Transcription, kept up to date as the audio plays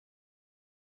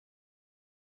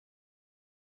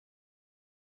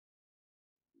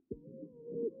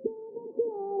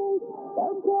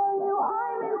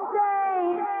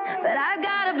But I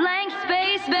got a blank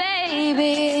space,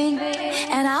 baby,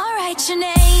 and I'll write your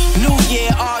name. New year,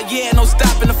 all year, no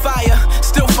stopping the fire.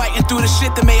 Still fighting through the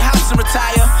shit that made house and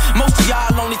retire. Most of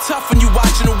y'all only tough when you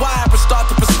watching The Wire, but start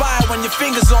to perspire when your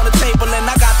fingers on the table and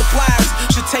I got the pliers.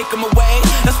 Should take them away.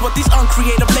 That's what these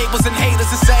uncreative labels and haters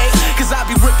will say. Cause I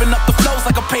be ripping up the flows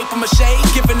like a paper mache,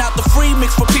 giving out the free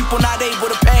mix for people not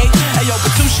able to pay. Ayo,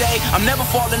 but touche, I'm never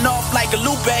falling off like a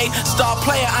Lupe. Star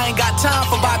player, I ain't got time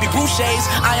for Bobby Boucher's.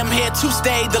 I am here to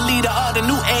stay, the leader of the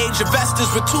new age. Investors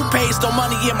with toothpaste, no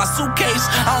money in my suitcase.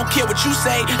 I don't care what you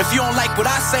say, if you don't like what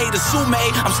I say, then sue me.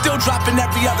 I'm still dropping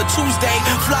every other Tuesday.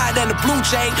 Flyer than a Blue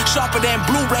Jay, sharper than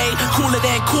Blu-ray, cooler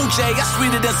than Cool J, I'm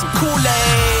sweeter than some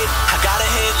Kool-Aid. I got a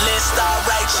hit list, I'll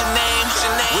write your name.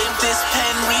 With this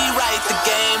pen, rewrite the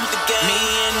game. Me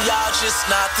and y'all just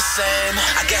not the same.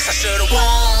 I guess I should've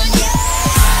won.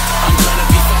 I'm gonna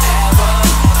be forever.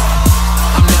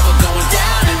 I'm never going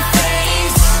down in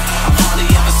flames. I'm hardly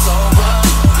ever sober,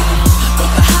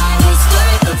 but the high was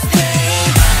worth the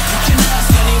pain. You can ask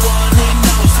anyone who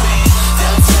knows me,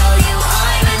 they'll tell you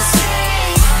I'm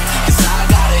insane. Cause I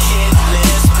got a hit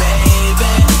list,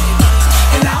 baby,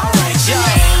 and I'll write your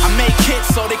name. I make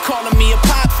hits so they calling me a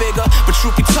pop figure, but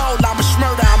truth be told, I'm a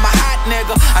schmurder, I'm a hot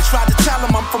nigga. I tried to tell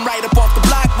them I'm from right up off the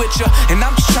block with ya, and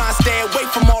I'm just trying to stay away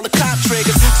from all the cop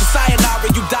triggers. So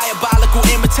sayonara, you diabolical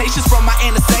imitations from my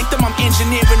inner sanctum. I'm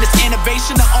engineering this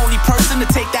innovation, the only person to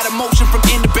take that emotion from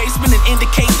in the basement and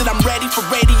indicate that I'm ready for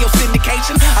radio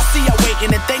syndication. I see y'all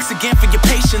waiting, and thanks again for your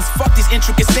patience. Fuck these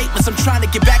intricate statements, I'm trying to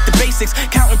get back to basics.